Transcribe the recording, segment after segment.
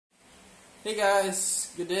Hey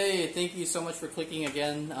guys, good day. Thank you so much for clicking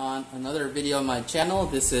again on another video on my channel.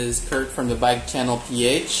 This is Kurt from the Bike Channel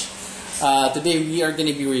PH. Today we are going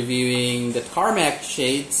to be reviewing the Tarmac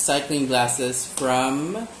shade cycling glasses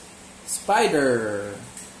from Spyder.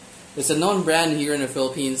 It's a known brand here in the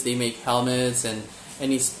Philippines. They make helmets and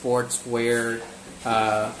any sportswear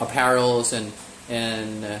apparels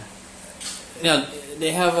and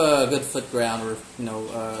they have a good foot ground or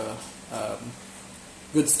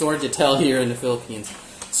good store to tell here in the Philippines.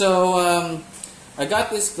 So I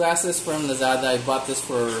got these glasses from Lazada. I bought this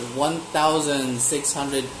for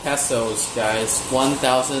 1,600 pesos, guys.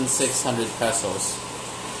 1,600 pesos.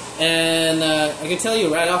 And I can tell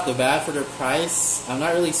you right off the bat, for the price, I'm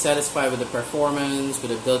not really satisfied with the performance,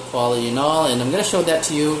 with the build quality and all, and I'm going to show that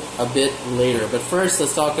to you a bit later. But first,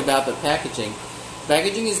 let's talk about the packaging.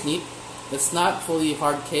 Packaging is neat. It's not fully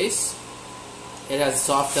hard case. It has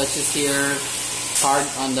soft touches here, hard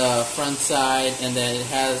on the front side, and then it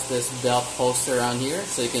has this belt holster on here,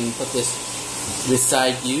 so you can put this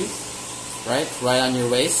beside you, right on your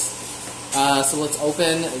waist. So let's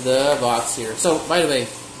open the box here. So by the way,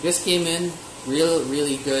 this came in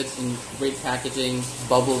really good in great packaging,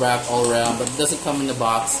 bubble wrap all around, but it doesn't come in the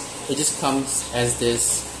box. It just comes as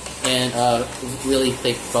this and really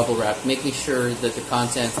thick bubble wrap, making sure that the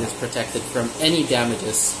content is protected from any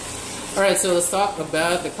damages. Alright, so let's talk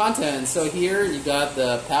about the content. So here you got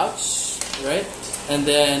the pouch, right? And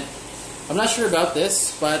then, I'm not sure about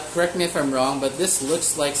this, but correct me if I'm wrong, but this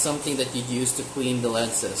looks like something that you use to clean the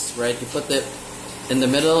lenses, right? You put it in the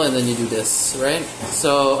middle and then you do this, right?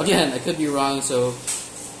 So again, I could be wrong, so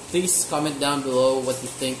please comment down below what you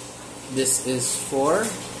think this is for.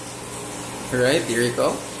 Alright, here you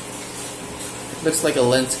go. It looks like a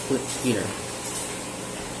lens cleaner.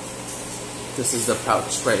 This is the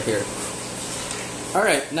pouch right here.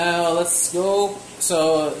 Alright, now let's go.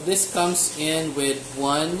 So this comes in with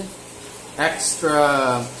one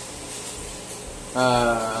extra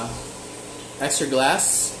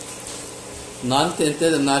glass,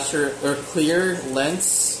 non-tinted, I'm not sure, or clear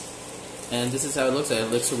lens, and this is how it looks like.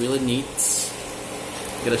 It looks really neat.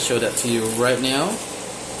 I'm gonna show that to you right now.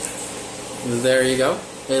 There you go.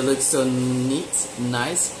 It looks so neat,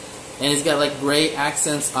 nice. And it's got like gray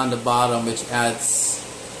accents on the bottom, which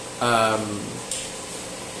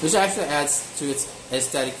actually adds to its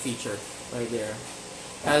aesthetic feature right there.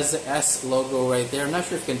 Has the S logo right there. I'm not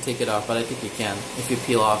sure if you can take it off, but I think you can if you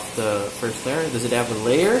peel off the first layer. Does it have a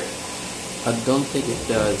layer? I don't think it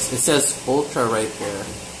does. It says Ultra right there.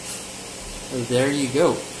 So there you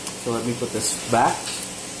go. So let me put this back.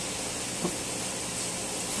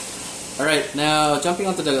 Alright, now jumping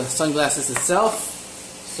onto the sunglasses itself.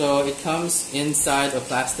 So it comes inside of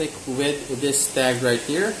plastic with this tag right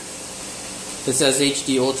here. It says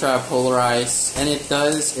HD Ultra Polarized, and it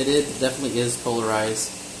definitely is polarized.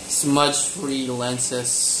 Smudge-free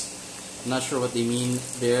lenses. I'm not sure what they mean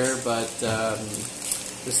there, but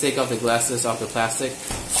let's take off the glasses off the plastic.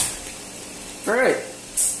 Alright,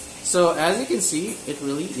 so as you can see, it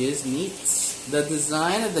really is neat. The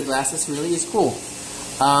design of the glasses really is cool.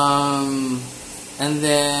 And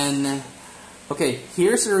then, okay,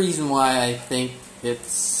 here's the reason why I think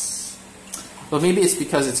it's, well, maybe it's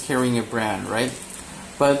because it's carrying a brand, right?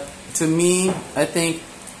 But to me, I think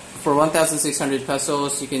for 1,600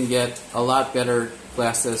 pesos, you can get a lot better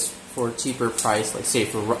glasses for a cheaper price, like say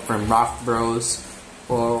from Rock Bros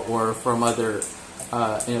or from other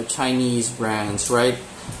Chinese brands, right?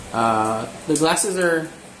 The glasses are,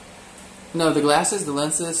 the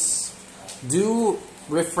lenses do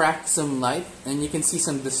refract some light, and you can see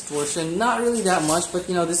some distortion. Not really that much, but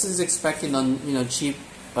this is expected on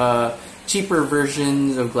cheaper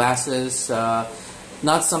versions of glasses.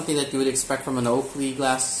 Not something that you would expect from an Oakley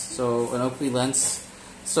glass, so an Oakley lens.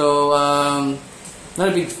 So not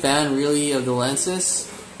a big fan really of the lenses.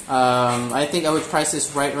 I think I would price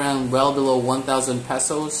this right around well below 1,000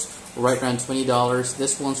 pesos, right around $20.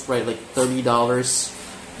 This one's right like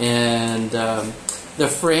 $30, and the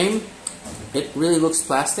frame, it really looks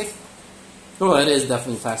plastic. Oh, it is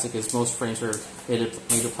definitely plastic, because most frames are made of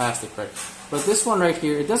plastic, right? But this one right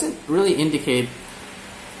here, it doesn't really indicate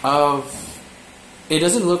it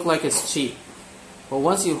doesn't look like it's cheap. But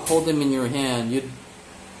once you hold them in your hand,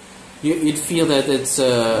 you'd feel that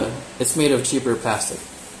it's made of cheaper plastic,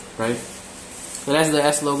 right? It has the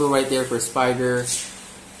S logo right there for Spyder.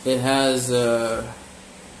 It has a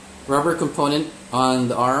rubber component on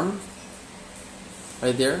the arm,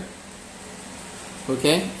 right there.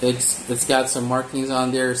 Okay, it's got some markings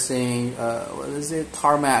on there saying what is it?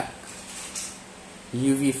 Tarmac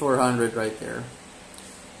UV 400 right there.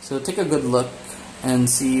 So take a good look and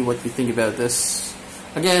see what you think about this.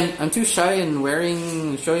 Again, I'm too shy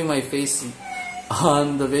in showing my face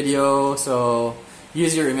on the video, so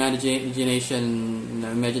use your imagination and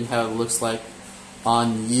imagine how it looks like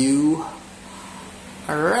on you.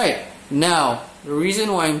 Alright, now, the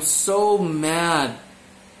reason why I'm so mad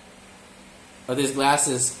at these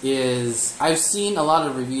glasses is I've seen a lot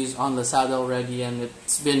of reviews on Lazada already, and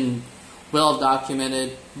it's been well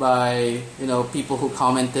documented by people who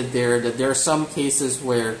commented there that there are some cases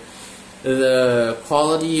where the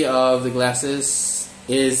quality of the glasses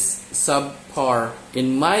is subpar.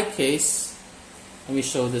 In my case, let me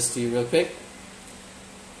show this to you real quick.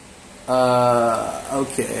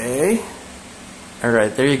 Okay.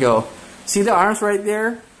 Alright, there you go. See the arms right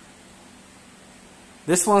there?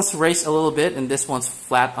 This one's raised a little bit and this one's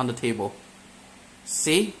flat on the table.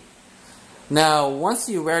 See? Now, once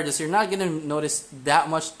you wear this, you're not going to notice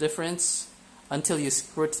that much difference until you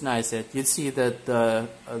scrutinize it. You'd see that the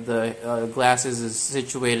glasses is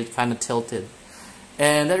situated kind of tilted.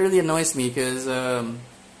 And that really annoys me because,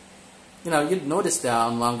 you'd notice that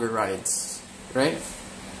on longer rides, right?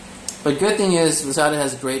 But good thing is, Lazada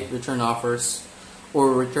has great return offers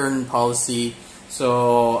or return policy.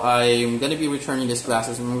 So I'm going to be returning these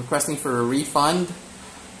glasses. I'm requesting for a refund.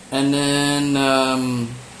 And then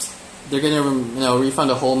they're going to refund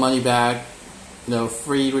the whole money back.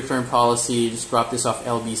 Free return policy. Just drop this off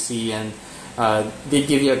LBC, and they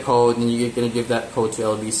give you a code, and you're going to give that code to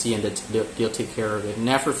LBC, and they'll take care of it. And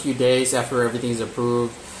after a few days, after everything is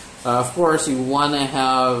approved, of course you don't want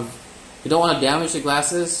to damage the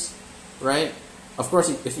glasses, right? Of course,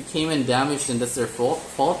 if it came in damaged, then that's their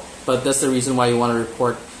fault. But that's the reason why you want to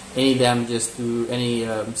report any damages to any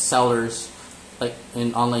sellers, like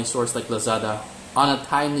in online stores like Lazada, on a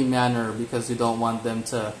timely manner, because you don't want them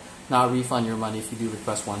to not refund your money if you do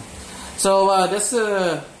request one. So these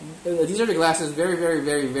are the glasses. Very, very,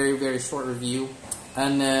 very, very, very short review.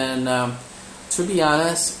 And then to be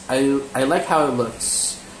honest, I like how it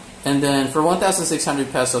looks. And then for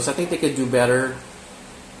 1,600 pesos, I think they could do better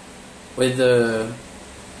with the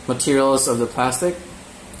materials of the plastic.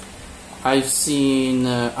 I've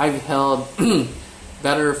held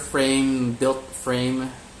better built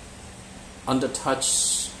frame on the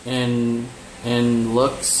touch and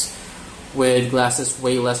looks with glasses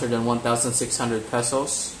way lesser than 1,600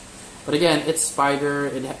 pesos. But again, it's Spyder.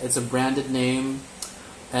 It's a branded name,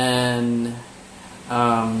 and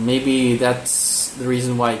maybe that's the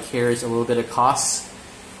reason why it carries a little bit of cost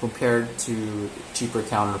compared to cheaper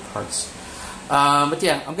counterparts. But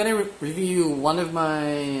yeah, I'm gonna review one of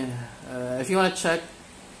my. If you want to check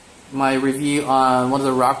my review on one of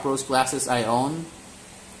the Rock Bros glasses I own,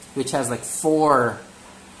 which has like four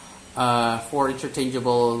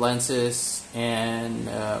interchangeable lenses, and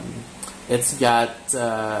it's got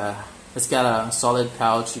a solid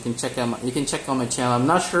pouch. You can check on my channel. I'm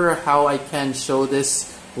not sure how I can show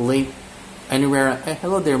this link anywhere. Hey,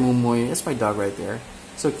 hello there, Mumoy. That's my dog right there.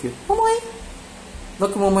 So cute. Mumoy!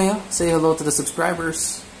 Look, Mumoy. Say hello to the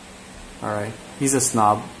subscribers. Alright. He's a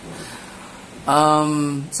snob.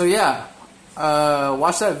 So yeah.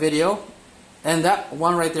 Watch that video. And that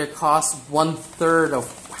one right there costs 1/3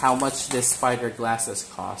 of how much this Spyder glasses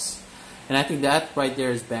cost. And I think that right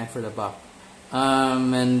there is bang for the buck.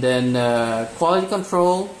 And then quality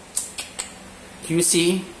control,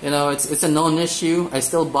 QC, it's a known issue. I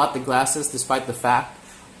still bought the glasses despite the fact,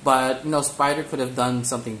 but Spyder could have done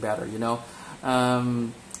something better.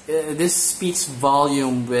 This speaks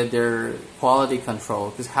volume with their quality control,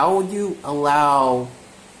 because how would you allow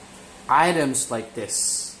items like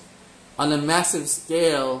this on a massive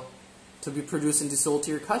scale to be produced and be sold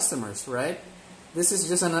to your customers, right? This is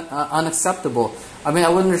just unacceptable. I mean, I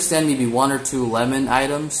would understand maybe 1 or 2 lemon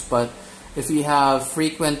items, but if you have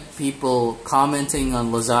frequent people commenting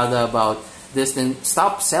on Lazada about this, then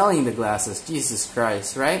stop selling the glasses. Jesus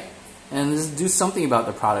Christ, right? And just do something about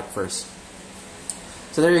the product first.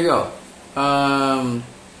 So there you go.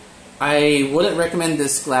 I wouldn't recommend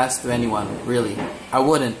this glass to anyone, really. I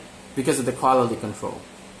wouldn't, because of the quality control.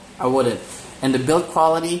 I wouldn't. And the build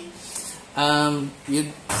quality,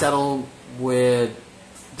 you'd settle with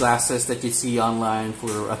glasses that you see online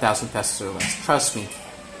for 1,000 pesos or less. Trust me.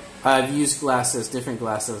 I've used different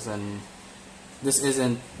glasses, and this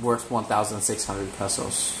isn't worth 1,600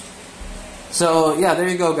 pesos. So yeah, there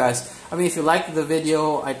you go, guys. I mean, if you liked the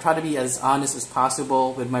video, I try to be as honest as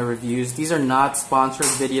possible with my reviews. These are not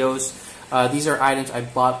sponsored videos. These are items I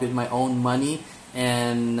bought with my own money,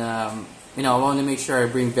 and I want to make sure I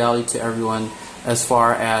bring value to everyone as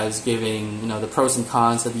far as giving the pros and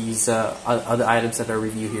cons of these other items that I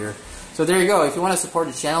review here. So there you go. If you want to support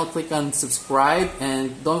the channel, click on subscribe,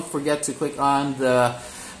 and don't forget to click on the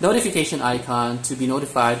notification icon to be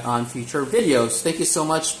notified on future videos. Thank you so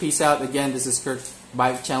much. Peace out. Again, this is Kurt,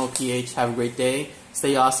 Bike Channel PH. Have a great day.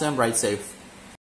 Stay awesome. Ride safe.